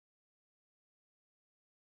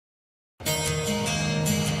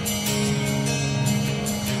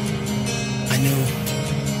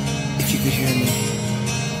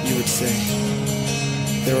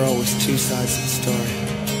There are always two sides to the story.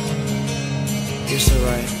 You're so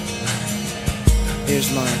right. Here's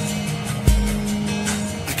mine.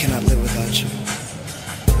 I cannot live without you.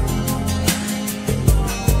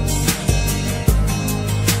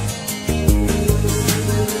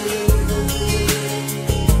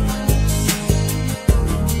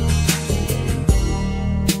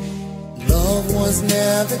 Love was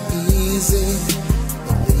never easy,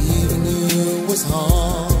 but leaving you was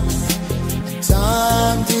hard.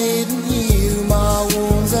 Time didn't heal my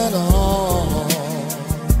wounds at all.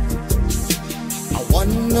 I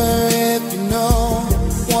wonder if you know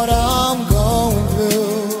what I'm going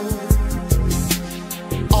through.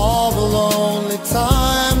 All the lonely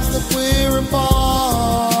times that we're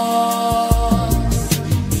apart.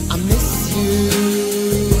 I miss you.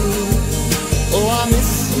 Oh, I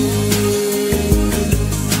miss you.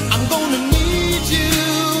 I'm gonna need you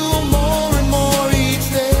more and more each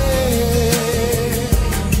day.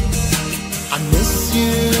 I miss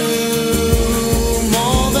you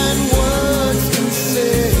more than words can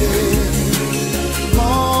say,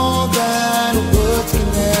 more than words can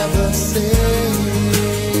ever say.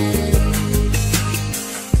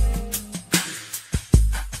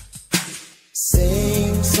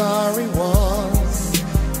 Saying sorry was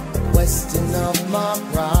a question of my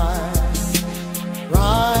pride.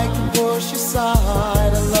 Pride can push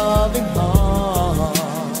aside a loving heart,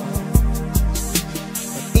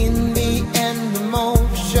 but in the end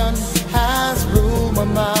emotion has ruled my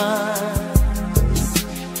mind.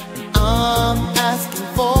 I'm asking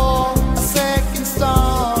for a second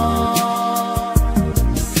start.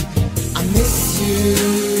 I miss you.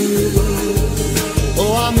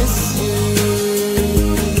 Oh, I miss you.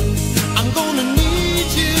 I'm gonna need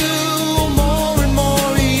you more and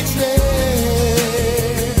more each day.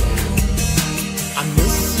 I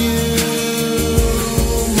miss you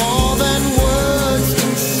more than words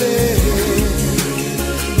can say,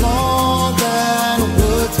 more than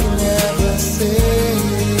words can ever say.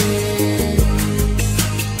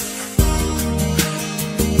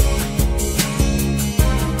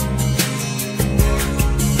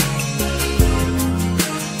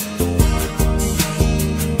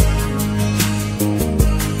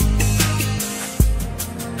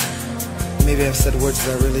 Maybe I've said words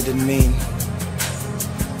that I really didn't mean,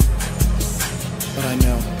 but I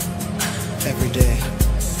know every day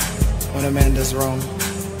when a man does wrong,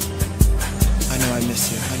 I know I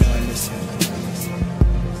miss you. I know I miss you.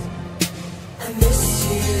 I miss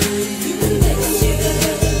you. I miss you.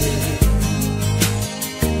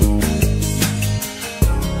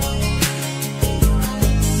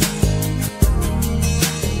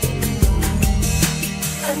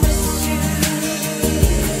 I miss you.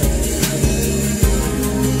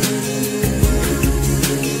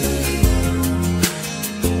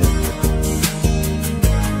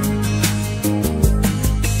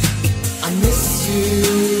 I miss you.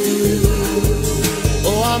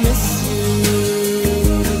 Oh, I miss you.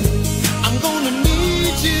 I'm gonna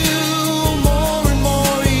need you more and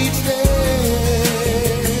more each day.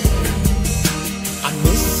 I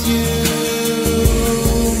miss you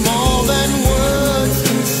more than words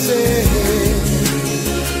can say,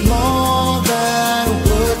 more than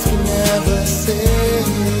words can ever say.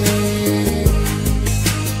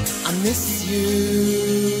 I miss you.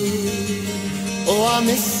 Oh, I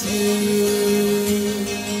miss you.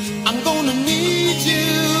 I'm gonna need you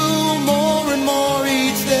more and more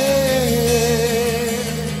each day.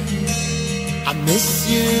 I miss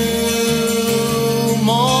you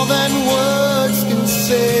more than words can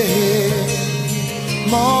say,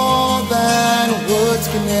 more than words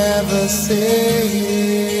can ever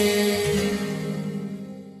say.